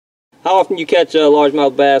How often you catch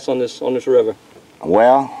largemouth bass on this river?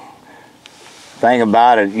 Well, thing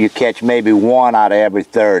about it, you catch maybe one out of every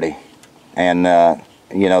 30, and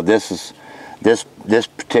you know, this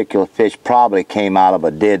particular fish probably came out of a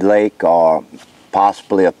dead lake or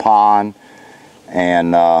possibly a pond,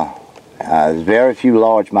 and there's very few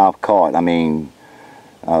largemouth caught. I mean,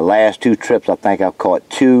 last 2 trips I think I've caught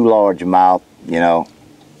 2 largemouth, you know,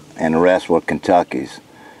 and the rest were Kentuckys.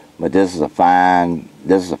 But this is a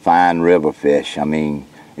fine river fish. I mean,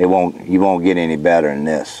 you won't get any better than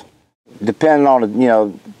this. Depending on the, you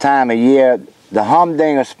know, time of year, the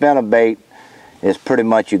humdinger spinnerbait is pretty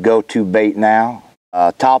much your go-to bait now.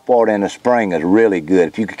 Topwater in the spring is really good.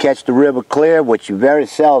 If you could catch the river clear, which you very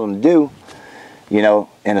seldom do, you know,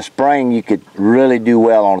 in the spring you could really do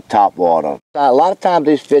well on the topwater. A lot of times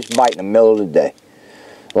these fish bite in the middle of the day.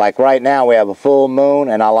 Like right now we have a full moon,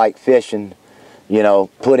 and I like fishing, you know,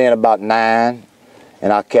 put in about 9,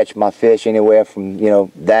 and I'll catch my fish anywhere from, you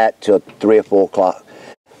know, that till 3 or 4 o'clock.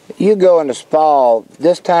 You go in the fall,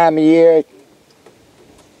 this time of year,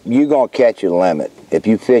 you're going to catch your limit. If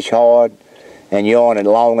you fish hard and you're on it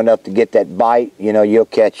long enough to get that bite, you know, you'll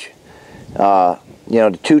catch, you know,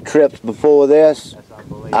 the 2 trips before this,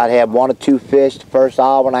 I'd have 1 or 2 fish the first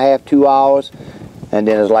hour and a half, 2 hours, and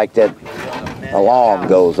then it's like that alarm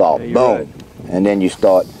goes off, boom, right. And then you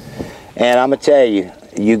start. And I'm gonna tell you,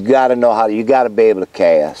 you gotta know how. You gotta be able to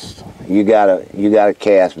cast. You gotta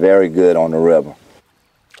cast very good on the river.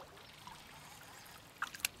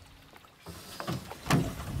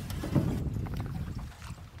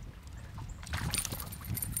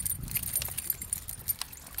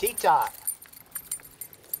 T-top.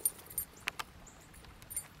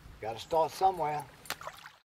 Gotta start somewhere.